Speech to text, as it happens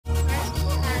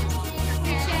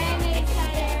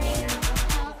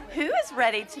who's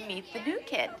ready to meet the new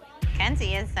kid?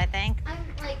 Kenzie is, I think.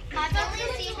 I'd love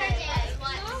to see her dance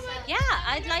once. Yeah,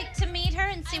 I'd like to meet her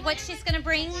and see what she's gonna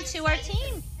bring to our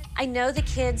team. I know the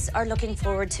kids are looking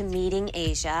forward to meeting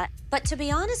Asia, but to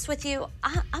be honest with you,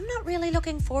 I'm not really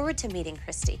looking forward to meeting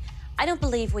Christy. I don't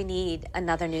believe we need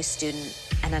another new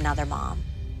student and another mom.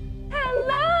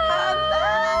 Hello!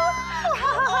 Hello!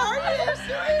 How are you,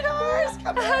 sweethearts?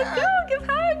 Come here. Go, give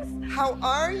hugs. How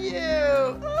are you?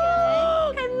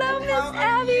 Oh, Hello, Miss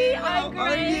Abby. I'm How are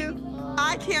great. you?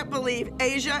 I can't believe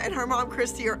Asia and her mom,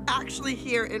 Christy, are actually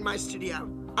here in my studio.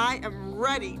 I am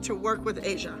ready to work with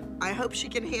Asia. I hope she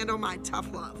can handle my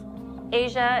tough love.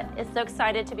 Asia is so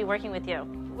excited to be working with you.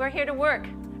 We're here to work,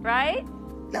 right?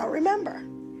 Now remember,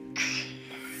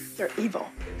 they're evil,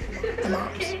 the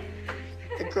moms.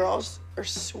 The girls are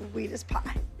sweet as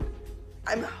pie.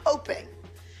 I'm hoping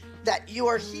that you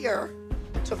are here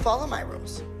to follow my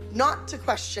rules, not to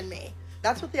question me.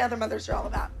 That's what the other mothers are all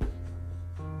about.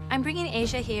 I'm bringing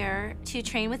Asia here to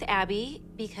train with Abby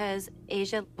because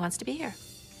Asia wants to be here.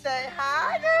 Say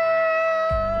hi,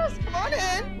 girls. Come on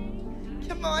in.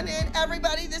 Come on in,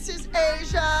 everybody. This is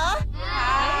Asia.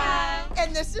 Hi.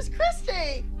 And this is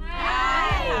Christy.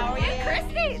 Hi. How are you?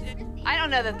 Christy. I don't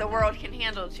know that the world can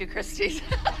handle two Christys.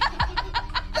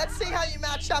 Let's see how you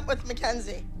match up with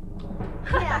Mackenzie.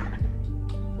 Yeah.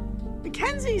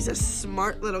 Mackenzie's a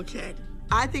smart little kid.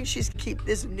 I think she's keep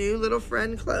this new little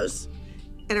friend close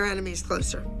and her enemies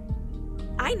closer.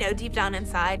 I know deep down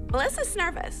inside, Melissa's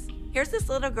nervous. Here's this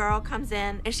little girl comes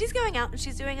in, and she's going out and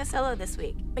she's doing a solo this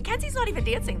week. Mackenzie's not even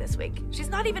dancing this week. She's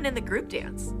not even in the group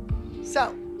dance.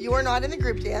 So, you are not in the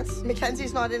group dance.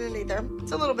 Mackenzie's not in it either.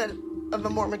 It's a little bit of a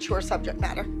more mature subject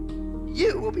matter.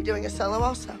 You will be doing a solo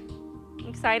also.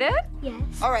 Excited? Yes.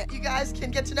 All right, you guys can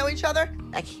get to know each other.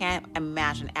 I can't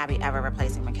imagine Abby ever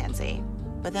replacing Mackenzie.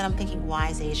 But then I'm thinking, why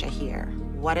is Asia here?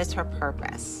 What is her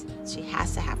purpose? She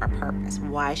has to have a purpose.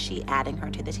 Why is she adding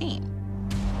her to the team?